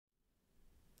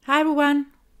Hi everyone,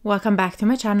 welcome back to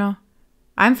my channel.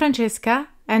 I'm Francesca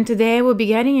and today we'll be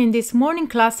getting in this morning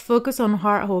class focus on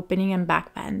heart opening and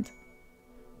back bend.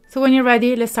 So when you're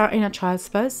ready, let's start in a child's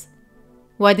pose.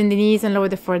 Widen the knees and lower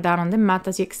the foot down on the mat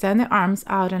as you extend the arms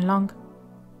out and long.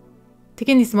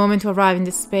 Taking this moment to arrive in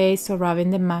the space, to arrive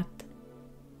in the mat.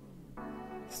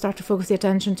 Start to focus the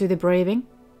attention to the breathing.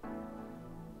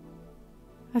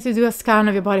 As you do a scan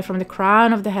of your body from the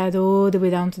crown of the head all the way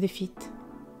down to the feet.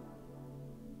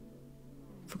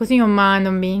 Focusing your mind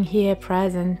on being here,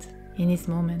 present in this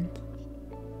moment.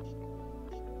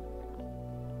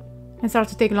 And start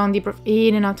to take a long deep breath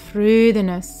in and out through the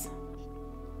nose.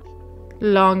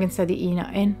 Long and steady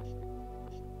inhale in.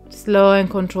 Slow and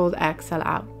controlled exhale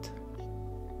out.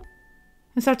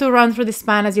 And start to run through the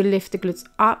spine as you lift the glutes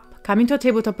up, coming to a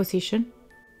tabletop position.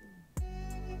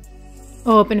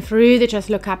 Open through the chest,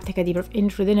 look up, take a deep breath in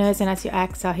through the nose, and as you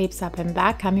exhale, hips up and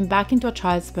back, coming back into a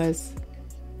child's pose.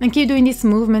 And keep doing this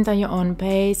movement at your own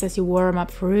pace as you warm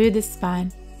up through the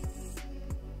spine.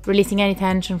 Releasing any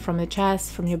tension from the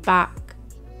chest, from your back.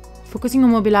 Focusing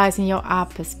on mobilizing your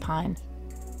upper spine.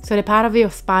 So the part of your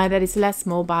spine that is less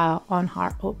mobile on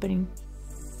heart opening.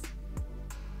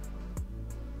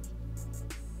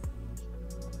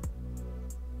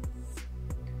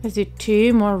 Let's do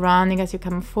 2 more rounding as you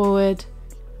come forward.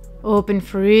 Open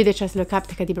through the chest, look up,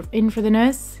 take a deep breath in through the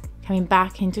nose. Coming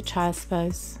back into child's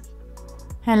pose.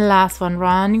 And last one,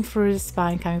 rounding through the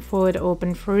spine, coming forward,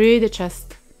 open through the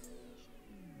chest.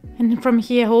 And from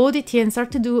here, hold it here and start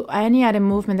to do any other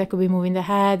movement that could be moving the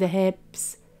head, the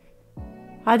hips.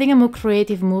 Adding a more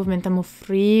creative movement, a more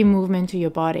free movement to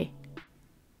your body.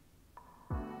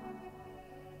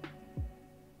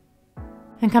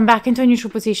 And come back into a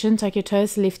neutral position, tuck your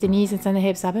toes, lift the knees and send the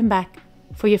hips up and back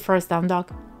for your first down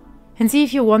dog. And see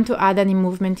if you want to add any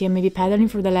movement here, maybe pedaling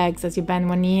through the legs as you bend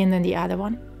one knee and then the other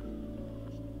one.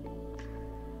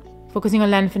 Focusing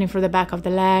on lengthening through the back of the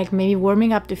leg, maybe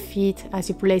warming up the feet as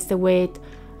you place the weight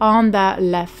on the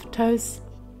left toes.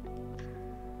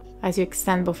 As you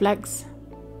extend both legs.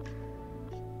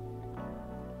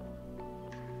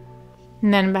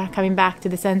 And then coming back to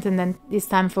the center and then this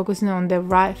time focusing on the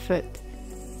right foot.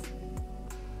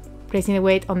 Placing the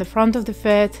weight on the front of the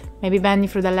foot, maybe bending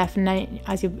through the left knee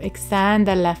as you extend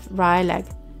the right leg.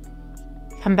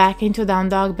 Come back into down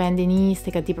dog, bend the knees,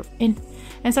 take a deep breath in.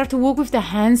 And start to walk with the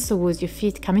hands towards your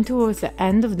feet, coming towards the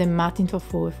end of the mat into a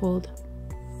forward fold.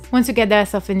 Once you get there,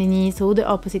 soften the knees, hold the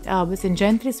opposite elbows and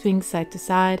gently swing side to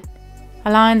side,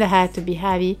 allowing the head to be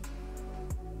heavy.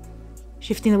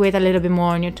 Shifting the weight a little bit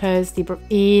more on your toes, deep breath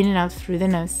in and out through the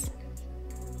nose.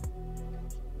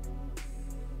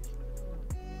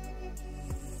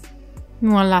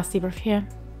 And one last deep breath here.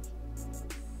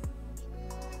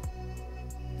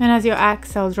 And as you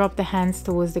exhale, drop the hands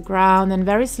towards the ground and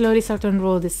very slowly start to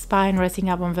unroll the spine, resting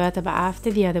up one vertebra after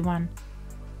the other one.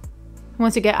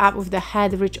 Once you get up with the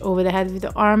head, reach over the head with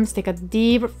the arms, take a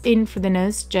deep breath in through the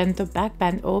nose, gentle back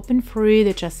bend, open through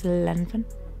the chest, lengthen.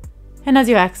 And as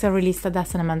you exhale, release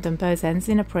Tadasana mountain pose, hands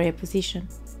in a prayer position.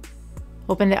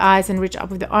 Open the eyes and reach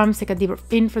up with the arms, take a deep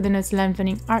breath in through the nose,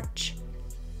 lengthening arch.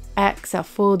 Exhale,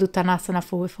 fold, Uttanasana,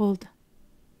 forward fold.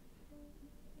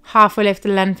 Halfway lift,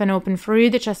 lengthen, open through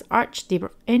the chest, arch, deep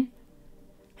breath in.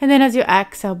 And then as you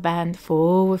exhale, bend,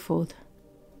 forward fold.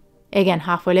 Again,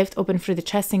 halfway lift, open through the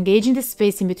chest, engaging the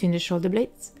space in between the shoulder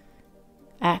blades.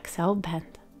 Exhale,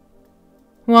 bend.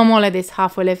 One more like this,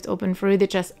 halfway lift, open through the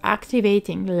chest,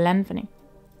 activating, lengthening.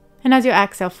 And as you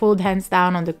exhale, fold hands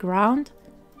down on the ground.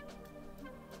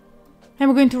 And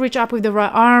we're going to reach up with the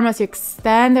right arm as you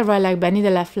extend the right leg, bending the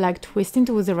left leg, twisting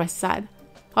towards the right side.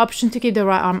 Option to keep the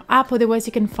right arm up, otherwise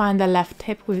you can find the left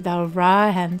hip with the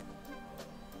right hand.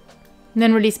 And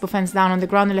then release both hands down on the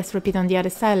ground and let's repeat on the other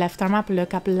side. Left arm up,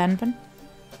 look up, lengthen.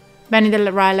 Bending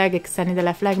the right leg, extending the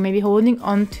left leg, maybe holding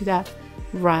on to that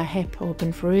right hip.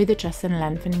 Open through the chest and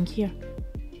lengthening here.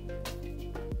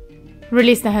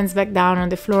 Release the hands back down on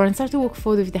the floor and start to walk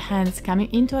forward with the hands coming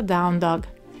into a down dog.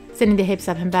 Sending the hips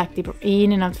up and back, deep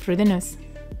in and out through the nose.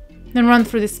 Then run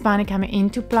through the spine and coming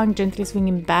into plank, gently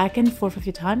swinging back and forth a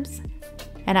few times.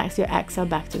 And as you exhale,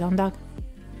 back to down dog.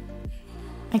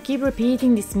 And keep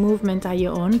repeating this movement at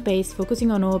your own pace,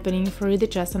 focusing on opening through the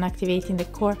chest and activating the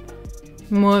core.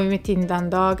 Moving between down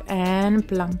dog and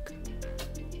plank.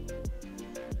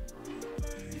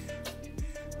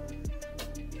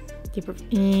 Deep breath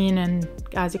in and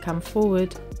as you come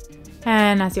forward.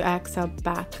 And as you exhale,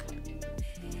 back.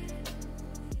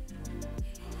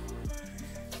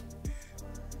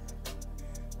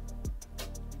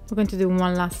 We're going to do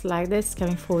one last like this,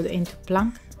 coming forward into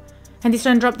plank. And this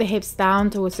time drop the hips down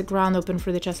towards the ground, open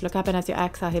through the chest, look up, and as you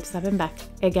exhale, hips up and back.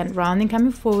 Again, rounding,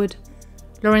 coming forward,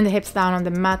 lowering the hips down on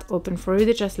the mat, open through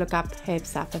the chest, look up,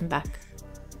 hips up and back.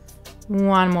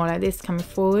 One more like this, coming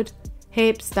forward,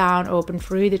 hips down, open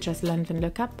through the chest, lengthen,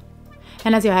 look up.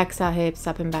 And as you exhale, hips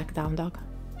up and back, down dog.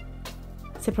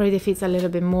 Separate the feet a little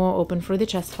bit more, open through the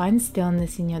chest, find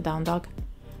stillness in your down dog.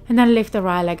 And then lift the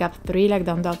right leg up, 3-leg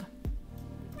down dog.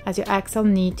 As you exhale,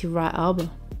 knee to right elbow.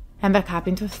 And back up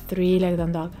into a 3-leg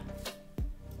down dog.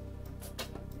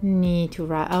 Knee to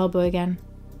right elbow again.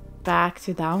 Back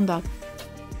to down dog.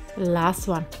 Last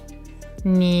one.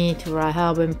 Knee to right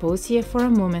elbow and pause here for a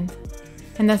moment.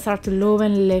 And then start to lower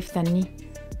and lift the knee.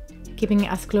 Keeping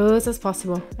it as close as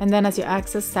possible. And then as you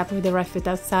exhale, step with the right foot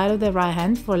outside of the right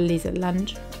hand for a lizard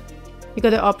lunge. You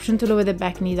got the option to lower the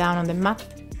back knee down on the mat.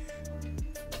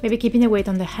 Maybe keeping the weight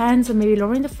on the hands, or maybe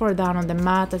lowering the floor down on the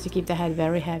mat as you keep the head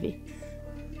very heavy.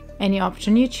 Any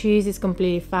option you choose is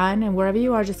completely fine, and wherever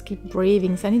you are, just keep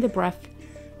breathing, sending the breath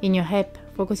in your hip,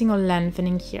 focusing on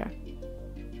lengthening here.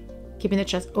 Keeping the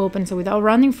chest open, so without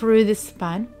running through the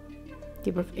spine,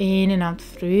 deep breath in and out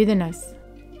through the nose.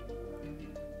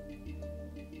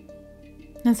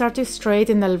 And start to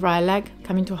straighten the right leg,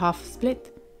 coming to half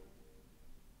split.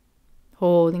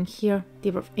 Holding here,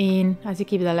 deep breath in as you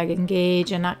keep the leg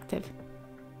engaged and active.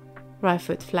 Right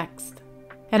foot flexed.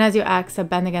 And as you exhale,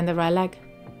 bend again the right leg.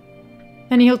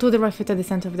 Then heel to the right foot at the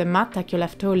center of the mat, tuck your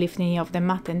left toe, lift knee off the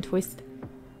mat and twist.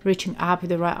 Reaching up with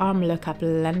the right arm, look up,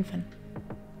 lengthen.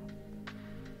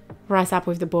 Rise up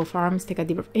with the both arms, take a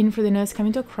deep breath in through the nose, come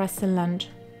into a crescent lunge.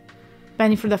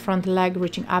 Bending through the front leg,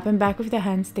 reaching up and back with the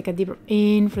hands, take a deep breath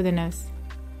in through the nose.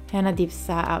 And a deep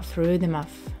sigh out through the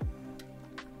mouth.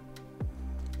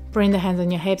 Bring the hands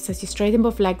on your hips as you straighten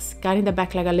both legs, guiding the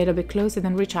back leg a little bit closer,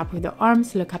 then reach up with the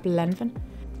arms, look up, lengthen.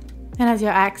 And as you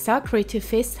exhale, create 2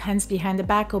 fists, hands behind the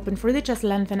back, open through the chest,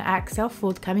 lengthen, exhale,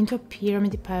 fold, come into a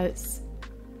pyramid pose.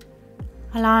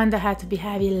 Allowing the head to be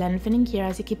heavy, lengthening here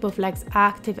as you keep both legs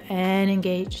active and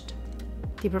engaged.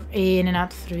 Deep breath in and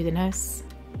out through the nose.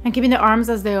 And keeping the arms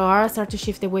as they are, start to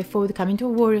shift the weight forward, come into a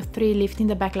warrior 3, lifting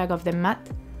the back leg off the mat.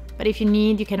 But if you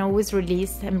need, you can always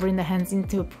release and bring the hands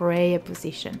into a prayer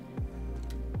position.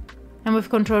 And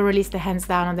with control, release the hands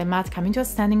down on the mat, come into a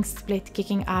standing split,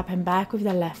 kicking up and back with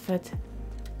the left foot.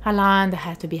 Allowing the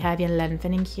head to be heavy and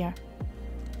lengthening here.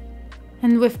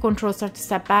 And with control, start to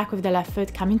step back with the left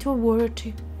foot, come into a warrior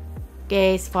 2.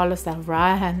 Gaze follows the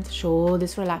right hand,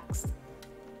 shoulders relaxed.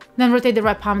 Then rotate the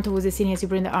right palm towards the ceiling as you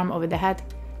bring the arm over the head.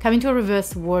 Come into a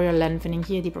reverse warrior, lengthening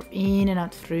here, deep breath in and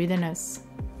out through the nose.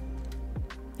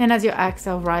 And as you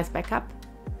exhale, rise back up.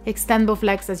 Extend both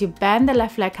legs as you bend the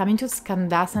left leg, come into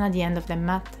Skandasana at the end of the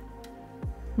mat.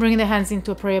 Bring the hands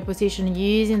into a prayer position,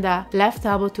 using the left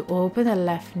elbow to open the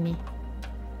left knee.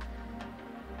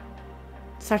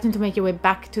 Starting to make your way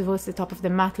back towards the top of the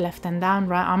mat, left hand down,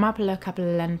 right arm up, look up,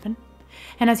 lengthen.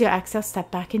 And as you exhale, step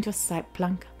back into a side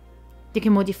plank. You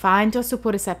can modify into a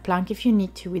supported side plank if you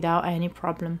need to without any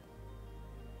problem.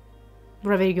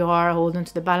 Wherever you are, hold on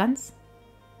to the balance.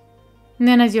 And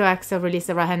then as you exhale, release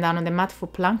the right hand down on the mat for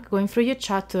plank, going through your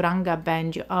chaturanga,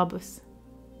 bend your elbows.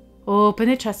 Open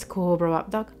the chest, cobra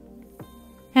up dog.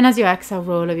 And as you exhale,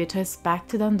 roll over your toes back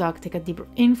to down dog, take a deep breath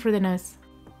in through the nose.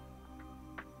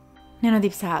 And a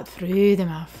deep sigh out through the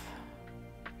mouth.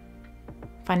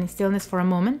 Finding stillness for a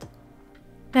moment.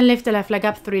 Then lift the left leg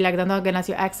up, 3-leg down dog, and as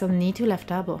you exhale, knee to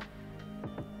left elbow.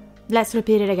 Let's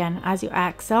repeat it again. As you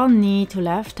exhale, knee to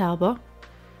left elbow,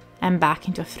 and back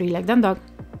into a 3-leg down dog.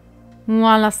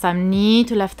 One last time, knee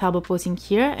to left elbow, posing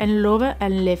here, and lower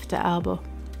and lift the elbow.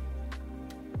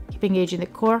 Keep engaging the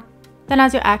core. Then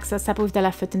as you exhale, step with the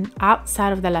left foot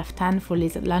outside of the left hand for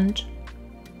lizard lunge.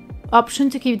 Option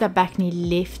to keep the back knee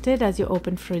lifted as you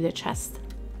open through the chest.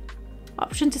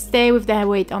 Option to stay with the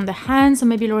weight on the hands, or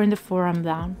maybe lowering the forearm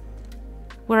down.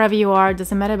 Wherever you are,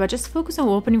 doesn't matter, but just focus on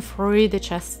opening through the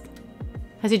chest.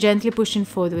 As you gently pushing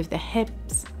forward with the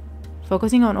hips,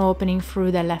 focusing on opening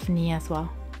through the left knee as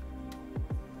well.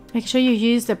 Make sure you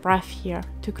use the breath here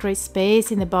to create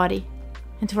space in the body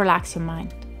and to relax your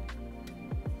mind.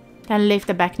 Then lift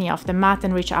the back knee off the mat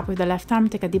and reach up with the left arm.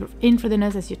 Take a deep breath in through the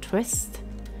nose as you twist.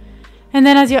 And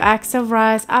then as you exhale,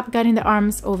 rise up, guiding the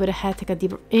arms over the head. Take a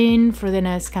deep breath in through the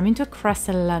nose, come into a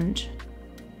crescent lunge.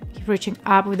 Keep reaching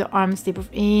up with the arms, deep breath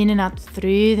in and out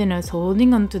through the nose,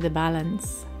 holding on to the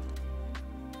balance.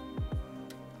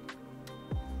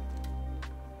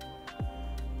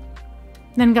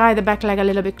 Then guide the back leg a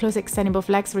little bit closer, extending both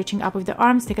legs, reaching up with the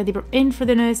arms. Take a deep breath in through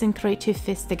the nose and create 2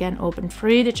 fists again. Open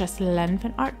through the chest,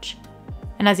 lengthen, arch.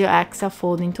 And as you exhale,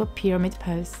 fold into a pyramid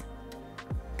pose.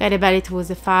 Guide the belly towards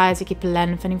the thighs. You keep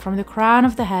lengthening from the crown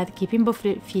of the head, keeping both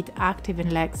feet active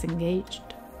and legs engaged.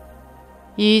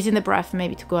 Using the breath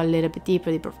maybe to go a little bit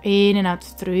deeper. Deep breath in and out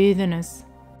through the nose.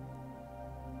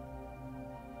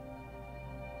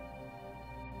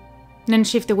 Then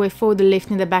shift the weight forward,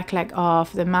 lifting the back leg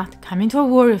off the mat. Come into a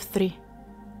warrior 3.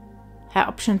 Have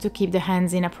option to keep the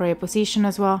hands in a prayer position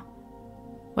as well.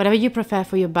 Whatever you prefer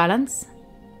for your balance.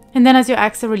 And then as you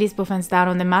exhale, release both hands down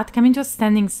on the mat. Come into a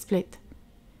standing split.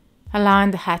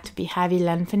 Allowing the head to be heavy,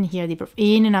 lengthen here. Deep breath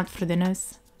in and out through the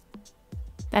nose.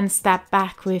 Then step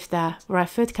back with the right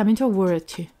foot. Come into a warrior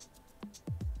 2.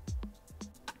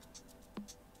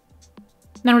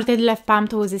 Then rotate the left palm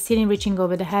towards the ceiling, reaching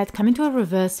over the head. Come into a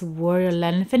reverse warrior,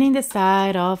 lengthening the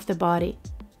side of the body.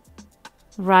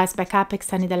 Rise back up,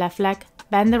 extending the left leg.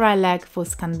 Bend the right leg for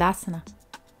Skandasana.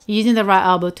 Using the right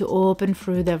elbow to open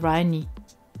through the right knee.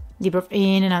 Deep breath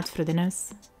in and out through the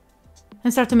nose.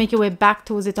 And start to make your way back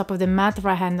towards the top of the mat.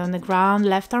 Right hand on the ground,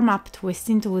 left arm up,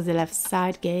 twisting towards the left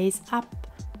side, gaze up.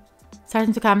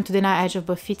 Starting to come to the night edge of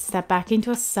both feet, step back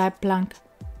into a side plank.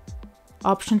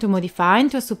 Option to modify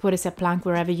into a supported side plank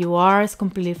wherever you are is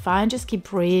completely fine. Just keep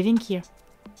breathing here.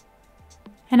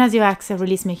 And as you exhale,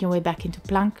 release, make your way back into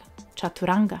plank,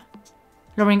 chaturanga.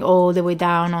 Lowering all the way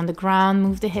down on the ground,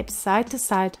 move the hips side to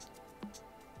side.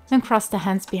 Then cross the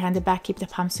hands behind the back, keep the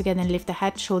palms together and lift the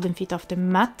head, shoulder and feet off the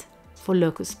mat for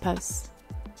locust pose.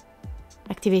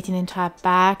 Activating the entire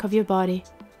back of your body.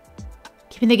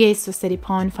 Keeping the gaze to a steady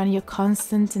point, finding your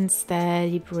constant and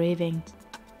steady breathing.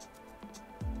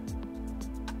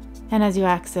 And as you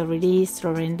exhale, release,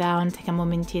 lowering down, take a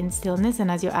moment in stillness. And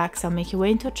as you exhale, make your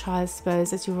way into a child's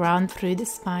pose as you round through the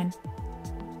spine.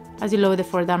 As you lower the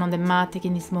forehead down on the mat,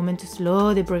 taking this moment to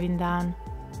slow the breathing down.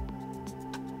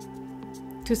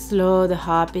 To slow the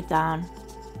heartbeat down.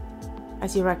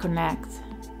 As you reconnect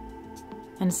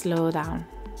and slow down.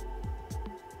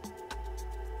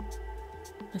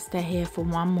 Let's stay here for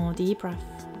one more deep breath.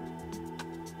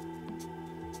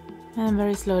 And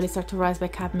very slowly start to rise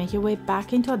back up. Make your way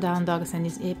back into a down dog,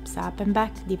 sending hips up and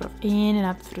back. Deep breath in and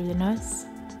up through the nose.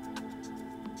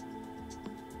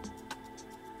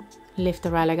 Lift the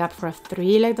right leg up for a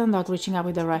 3-leg down dog, reaching up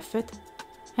with the right foot.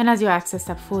 And as you exhale,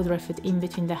 step forward, right foot in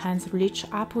between the hands. Reach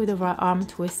up with the right arm,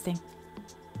 twisting.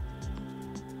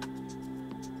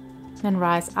 Then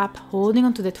rise up, holding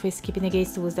onto the twist, keeping the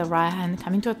gaze towards the right hand.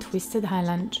 Come into a twisted high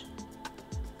lunge.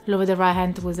 Lower the right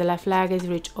hand towards the left leg as you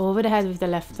reach over the head with the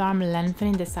left arm,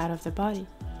 lengthening the side of the body.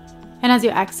 And as you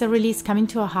exhale, release, come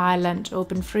into a high lunge.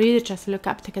 Open through the chest, look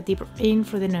up, take a deep breath in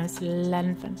through the nose,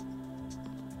 lengthen.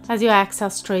 As you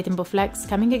exhale, straighten both legs,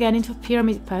 coming again into a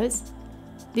pyramid pose.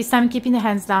 This time keeping the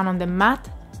hands down on the mat,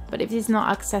 but if it is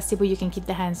not accessible, you can keep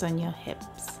the hands on your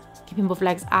hips. Keeping both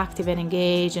legs active and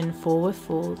engaged and forward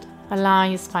fold,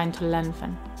 allowing your spine to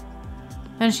lengthen.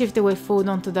 Then shift the weight forward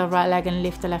onto the right leg and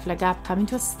lift the left leg up, coming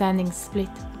to a standing split.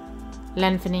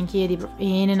 Lengthening here, deep breath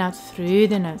in and out through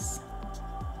the nose.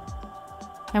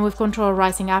 And with control,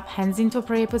 rising up, hands into a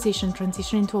prayer position,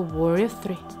 transition into a warrior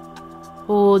 3.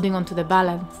 Holding onto the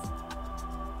balance.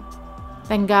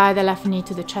 Then guide the left knee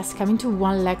to the chest, coming to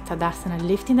one leg Tadasana,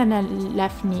 lifting the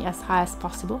left knee as high as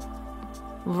possible.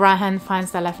 Right hand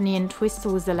finds the left knee and twist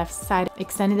towards the left side,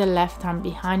 extending the left arm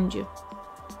behind you.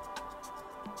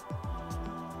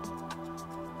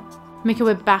 Make your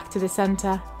way back to the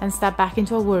center and step back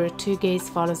into a warrior 2. Gaze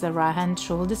follows the right hand,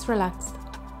 shoulders relaxed.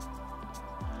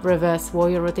 Reverse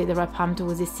warrior, rotate the right palm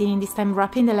towards the ceiling, this time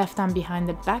wrapping the left arm behind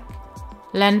the back,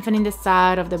 lengthening the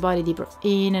side of the body, deep breath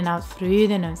in and out through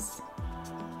the nose.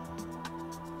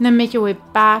 Then make your way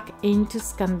back into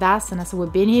Skandasana. So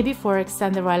we've been here before,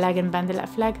 extend the right leg and bend the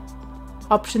left leg.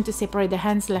 Option to separate the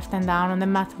hands, left hand down on the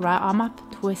mat, right arm up,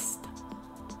 twist.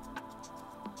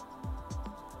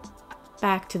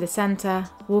 Back to the center,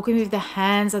 walking with the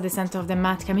hands at the center of the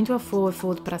mat, come into a forward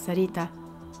fold Prasarita.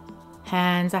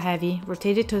 Hands are heavy,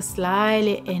 rotate the toes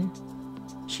slightly in.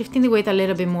 Shifting the weight a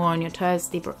little bit more on your toes,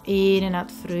 deep breath in and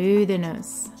out through the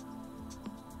nose.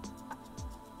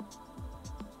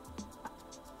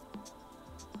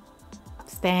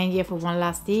 Staying here for one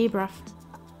last deep breath.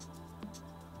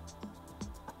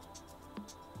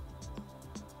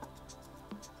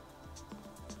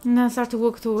 Now start to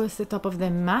walk towards the top of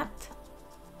the mat.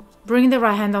 Bring the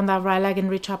right hand on that right leg and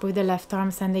reach up with the left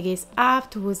arm. Send the gaze up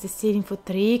towards the ceiling for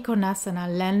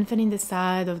Trikonasana, lengthening the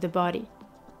side of the body.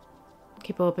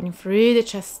 Keep opening through the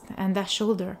chest and the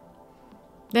shoulder.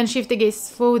 Then shift the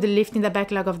gaze forward, lifting the back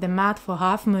leg of the mat for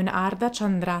half moon Ardha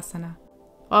Chandrasana.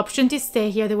 Option to stay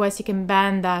here, otherwise you can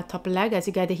bend that top leg as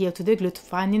you guide the heel to the glute,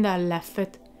 finding the left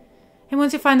foot. And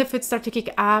once you find the foot, start to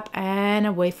kick up and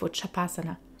away for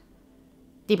Chapasana.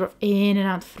 Deep breath in and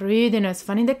out through the nose,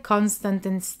 finding the constant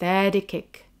and steady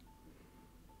kick.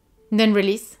 Then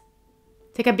release.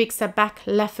 Take a big step back,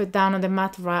 left foot down on the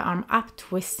mat, right arm up,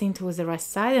 twisting towards the right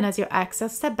side. And as you exhale,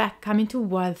 step back, come into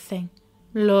wild thing.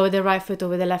 Lower the right foot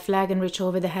over the left leg and reach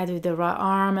over the head with the right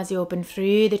arm as you open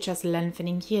through the chest,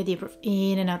 lengthening here. Deep breath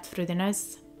in and out through the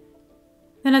nose.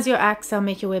 Then as you exhale,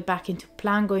 make your way back into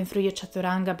plank, going through your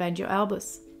chaturanga, bend your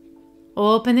elbows.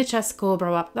 Open the chest,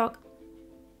 cobra, up dog.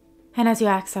 And as you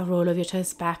exhale, roll over your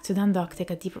chest back to down dog. Take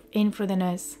a deep breath in through the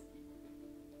nose.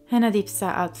 And a deep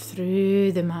sigh out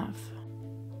through the mouth.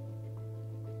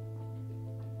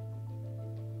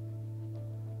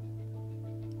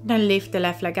 Then lift the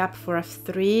left leg up for a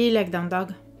 3-leg down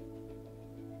dog.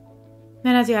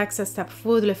 Then as you exhale, step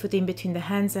forward, left foot in between the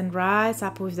hands and rise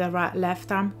up with the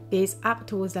left arm, gaze up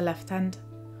towards the left hand.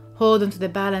 Hold on to the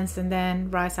balance and then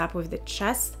rise up with the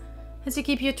chest as you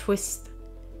keep your twist.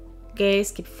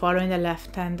 Gaze, keep following the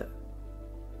left hand.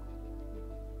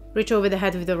 Reach over the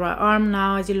head with the right arm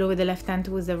now as you lower the left hand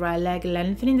towards the right leg,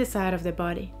 lengthening the side of the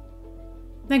body.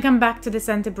 Then come back to the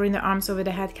center, bring the arms over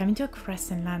the head, come into a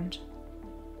crescent lunge.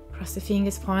 Cross the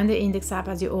fingers, point the index up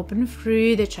as you open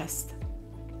through the chest.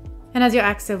 And as you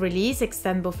exhale, release,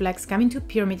 extend both legs, come into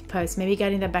pyramid pose, maybe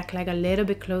getting the back leg a little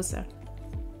bit closer.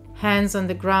 Hands on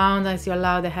the ground as you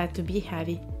allow the head to be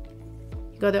heavy.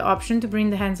 You got the option to bring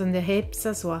the hands on the hips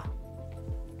as well.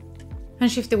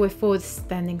 And shift the weight forward,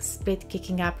 standing split,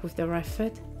 kicking up with the right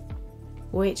foot.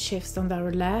 Weight shifts on the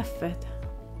left foot.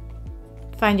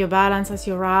 Find your balance as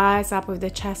you rise up with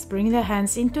the chest, bring the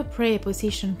hands into a prayer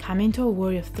position, come into a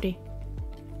warrior 3.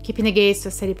 Keeping the gaze to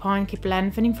a steady point, keep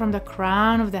lengthening from the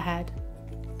crown of the head.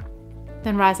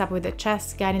 Then rise up with the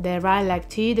chest, guiding the right leg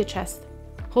to the chest.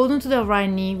 Hold on to the right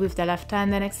knee with the left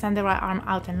hand, then extend the right arm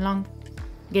out and long.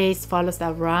 Gaze follows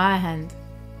the right hand.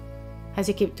 As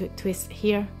you keep to twist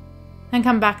here, and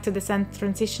come back to the center,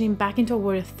 transitioning back into a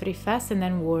warrior 3 first and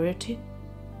then warrior 2.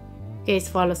 Gaze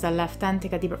follows the left hand,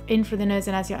 take a deep breath in through the nose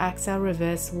and as you exhale,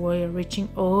 reverse warrior, reaching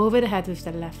over the head with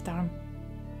the left arm.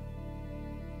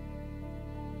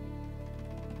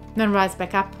 Then rise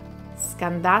back up,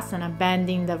 Skandasana,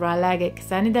 bending the right leg,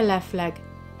 extending the left leg,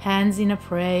 hands in a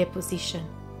prayer position.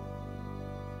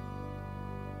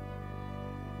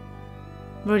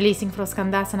 Releasing from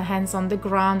Skandasana, hands on the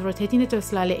ground, rotating the toes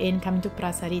slightly in, coming to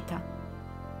Prasarita.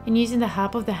 And using the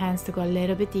help of the hands to go a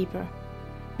little bit deeper.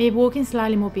 Maybe walking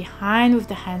slightly more behind with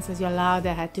the hands as you allow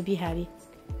the head to be heavy.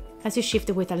 As you shift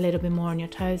the weight a little bit more on your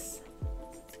toes.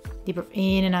 Deep breath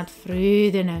in and out through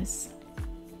the nose.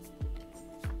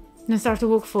 Then start to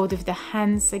walk forward with the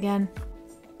hands again.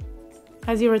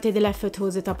 As you rotate the left foot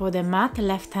towards the top of the mat, the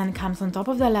left hand comes on top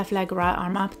of the left leg, right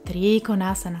arm up,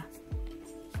 Trikonasana.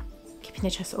 Keeping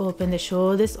the chest open, the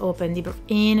shoulders open, deep breath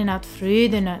in and out through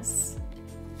the nose.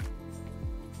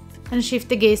 And shift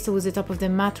the gaze towards the top of the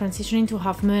mat, transitioning to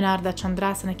half moon Ardha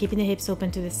Chandrasana, keeping the hips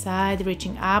open to the side,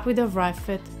 reaching up with the right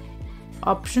foot.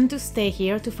 Option to stay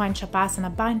here to find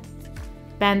Shavasana bind.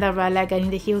 Bend the right leg, guiding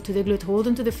the heel to the glute, hold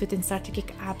onto the foot and start to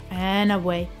kick up and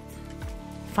away.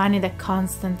 Finding the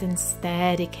constant and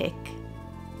steady kick.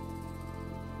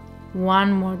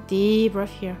 One more deep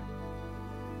breath here.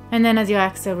 And then as you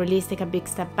exhale, release, take a big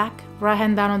step back. Right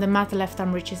hand down on the mat, left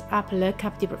arm reaches up, look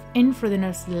up, deep breath in through the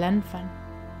nose, lengthen.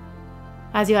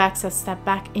 As you exhale, step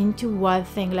back into wild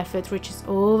thing, left foot reaches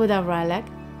over the right leg.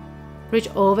 Reach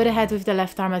over the head with the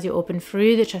left arm as you open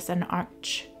through the chest and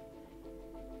arch.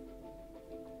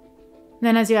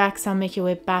 Then as you exhale, make your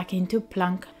way back into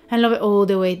plank and lower all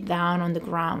the way down on the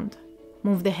ground.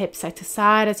 Move the hips side to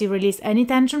side as you release any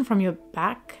tension from your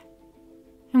back.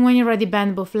 And when you're ready,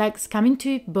 bend both legs, come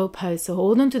into bow pose, so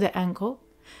hold on to the ankle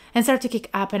and start to kick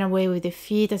up and away with the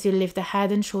feet as you lift the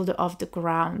head and shoulder off the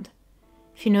ground.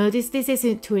 If you notice this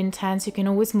isn't too intense, you can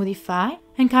always modify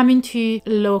and come into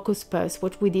locust pose,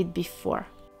 what we did before.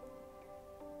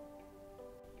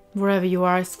 Wherever you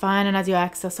are is fine, and as you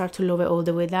exhale, start to lower all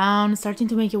the way down, starting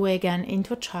to make your way again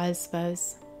into a child's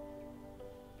pose.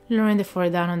 Lowering the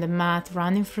forehead down on the mat,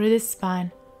 rounding through the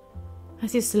spine,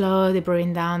 as you slowly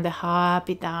bring down the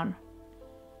heartbeat down.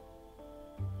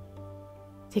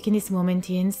 Taking this moment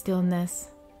in stillness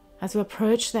as we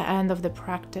approach the end of the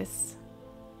practice.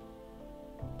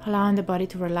 Allowing the body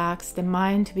to relax, the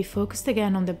mind to be focused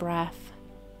again on the breath.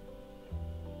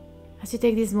 As you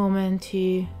take this moment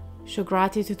to show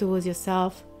gratitude towards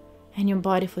yourself and your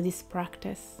body for this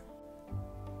practice.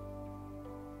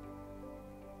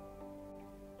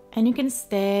 And you can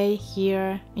stay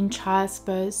here in child's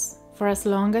pose for as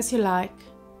long as you like,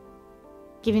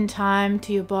 giving time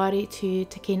to your body to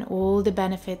take in all the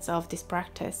benefits of this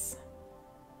practice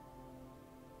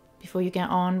before you get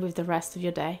on with the rest of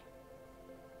your day.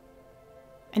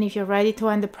 And if you're ready to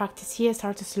end the practice here,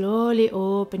 start to slowly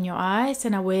open your eyes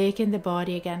and awaken the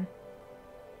body again.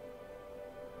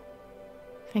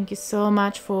 Thank you so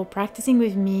much for practicing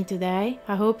with me today.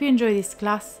 I hope you enjoyed this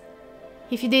class.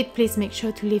 If you did, please make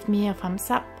sure to leave me a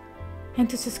thumbs up and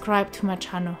to subscribe to my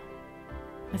channel.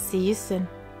 I'll see you soon.